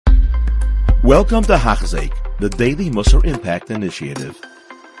Welcome to Hachzik, the Daily Musar Impact Initiative.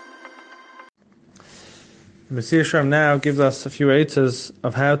 Yesharim now gives us a few aids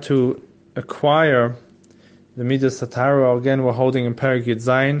of how to acquire the Midas Tatara. Again, we're holding in Perek Yud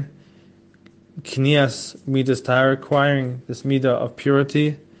Zayin, Knias Midas Tatara, acquiring this Midah of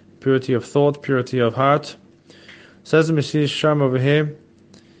purity of thought, purity of heart. Says the Yesharim over here,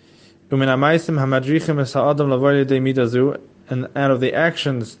 and out of the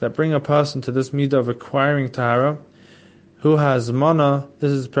actions that bring a person to this midah of acquiring tahara, who has mana,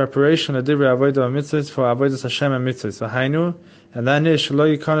 this is preparation of divri avodah mitzvahs for avodas Hashem and mitzvahs. V'hainu, and that is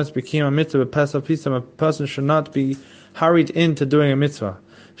shelo yikanos b'kiyum a mitzvah b'pesach pisam. A person should not be hurried into doing a mitzvah.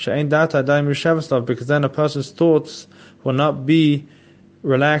 She'ein data adayim yushavas, because then a person's thoughts will not be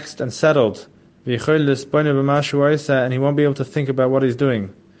relaxed and settled. V'yichol lispoinu b'mashu oiseh, and he won't be able to think about what he's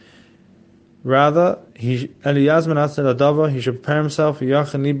doing. Rather, he should prepare himself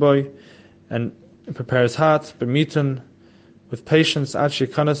and prepare his heart, with patience,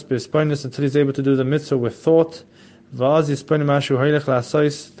 until he's able to do the mitzvah with thought.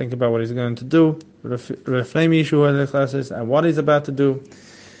 Think about what he's going to do, and what he's about to do.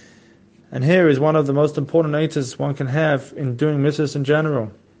 And here is one of the most important aids one can have in doing mitzvahs in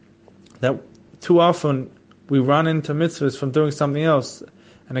general. That too often we run into mitzvahs from doing something else.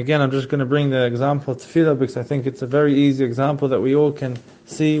 And again, I'm just going to bring the example of tefillah because I think it's a very easy example that we all can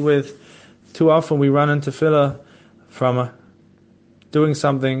see with. Too often we run into tefillah from doing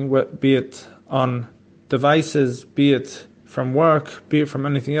something, be it on devices, be it from work, be it from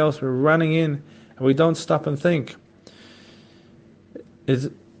anything else. We're running in and we don't stop and think.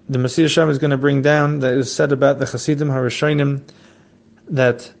 The Mesilas is going to bring down that is said about the Chasidim HaRishonim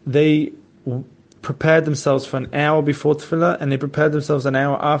that they prepared themselves for an hour before tefillah, and they prepared themselves an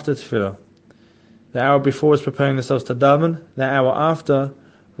hour after tefillah. The hour before was preparing themselves to daven. The hour after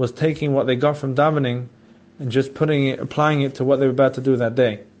was taking what they got from davening and just applying it to what they were about to do that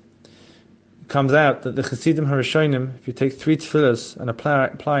day. It comes out that the Chasidim HaRishonim, if you take 3 tefillahs and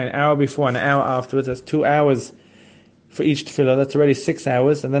apply an hour before and an hour afterwards, that's 2 hours for each tefillah. That's already 6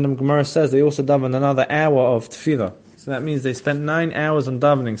 hours. And then the Gemara says they also daven another hour of tefillah. So that means they spent 9 hours on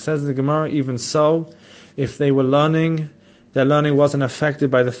davening. Says the Gemara, even so, if they were learning, their learning wasn't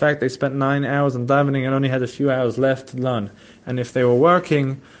affected by the fact they spent 9 hours on davening and only had a few hours left to learn. And if they were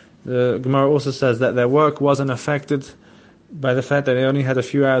working, the Gemara also says that their work wasn't affected by the fact that they only had a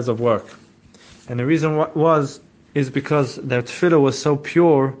few hours of work. And the reason is because their tefillah was so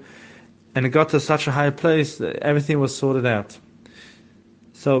pure and it got to such a high place that everything was sorted out.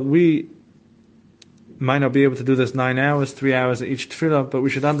 So we might not be able to do this 9 hours, 3 hours at each tefillah, but we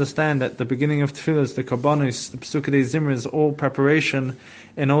should understand that the beginning of tefillahs, the korbanos, the pesukei zimra is all preparation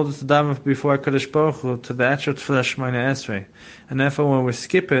in order to daven before HaKadosh Baruch Hu to the actual tefillah Shemona Esrei. And therefore, when we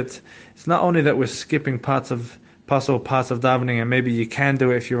skip it, it's not only that we're skipping parts of davening, and maybe you can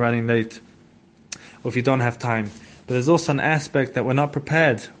do it if you're running late or if you don't have time. But there's also an aspect that we're not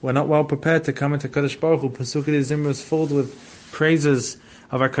prepared. We're not well prepared to come into Kadosh Baruch Hu. Pesukei zimra is filled with praises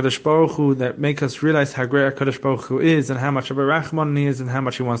of our Kadosh Baruch Hu that make us realize how great our Kadosh Baruch Hu is and how much of a Rahman he is and how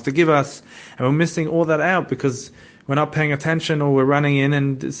much he wants to give us. And we're missing all that out because we're not paying attention, or we're running in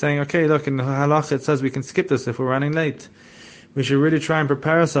and saying, okay, look, in the halach it says we can skip this if we're running late. We should really try and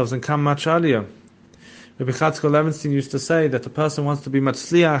prepare ourselves and come much earlier. Rabbi Chatzko Levenstein used to say that the person wants to be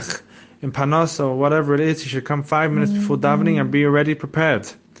matzliach in panos or whatever it is, he should come 5 minutes before davening and be already prepared.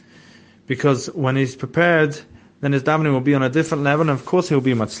 Because when he's prepared, then his davening will be on a different level, and of course he will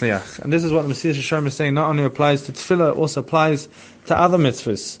be matzliach. And this is what the Mesilas is saying, not only applies to tefillah, it also applies to other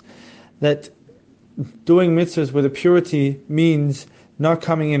mitzvahs. That doing mitzvahs with a purity means not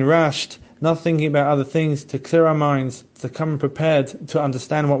coming in rushed, not thinking about other things, to clear our minds, to come prepared, to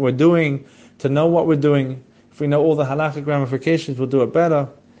understand what we're doing, to know what we're doing. If we know all the halachic ramifications, we'll do it better.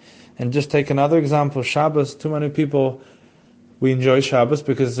 And just take another example, Shabbos. Too many people, we enjoy Shabbos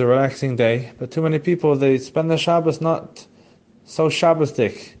because it's a relaxing day, but too many people, they spend their Shabbos not so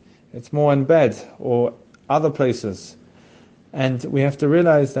Shabbos-dik. It's more in bed or other places. And we have to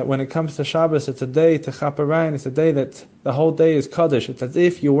realize that when it comes to Shabbos, it's a day to chaperein, it's a day that the whole day is Kaddish. It's as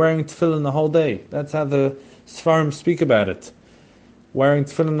if you're wearing tefillin the whole day. That's how the Sfarim speak about it. Wearing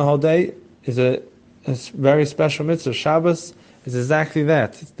tefillin the whole day is a very special mitzvah. Shabbos is exactly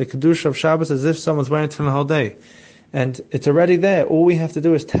that. It's the Kedusha of Shabbos, as if someone's wearing tefillin the whole day. And it's already there. All we have to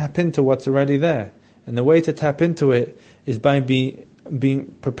do is tap into what's already there. And the way to tap into it is by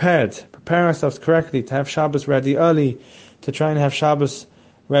being prepared. Prepare ourselves correctly to have Shabbos ready early, to try and have Shabbos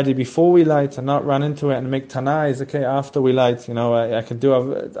ready before we light and not run into it and make tanais, okay, after we light, I can do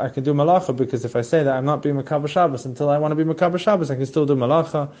malacha, because if I say that I'm not being Makabah Shabbos until I want to be Makabah Shabbos, I can still do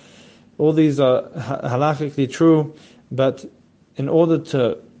malacha. All these are halachically true, but in order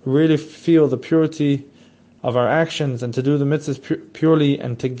to really feel the purity of our actions and to do the mitzvahs purely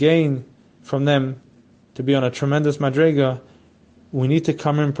and to gain from them, to be on a tremendous madrega, we need to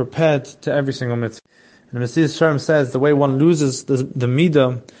come in prepared to every single mitzvah. And the Mesilas says the way one loses the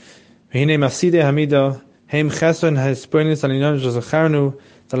midah,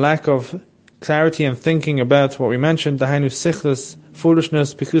 the lack of clarity and thinking about what we mentioned, the hainu sichlis,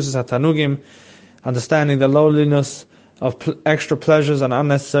 foolishness, pikusus hatanugim, understanding the lowliness of extra pleasures and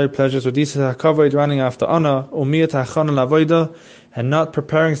unnecessary pleasures, running after honor, and not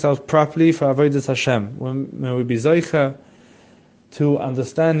preparing ourselves properly for avodas Hashem. When we be zoicha to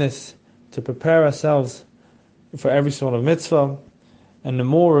understand this, to prepare ourselves for every sort of mitzvah, and the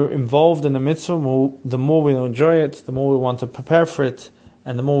more we're involved in the mitzvah, the more we'll enjoy it, the more we want to prepare for it,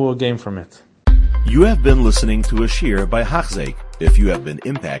 and the more we'll gain from it. You have been listening to a shiur by Hachzeik. If you have been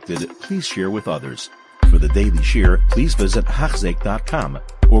impacted, please share with others. For the daily shiur, please visit Hachzeik.com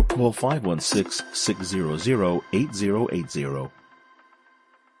or call 516-600-8080.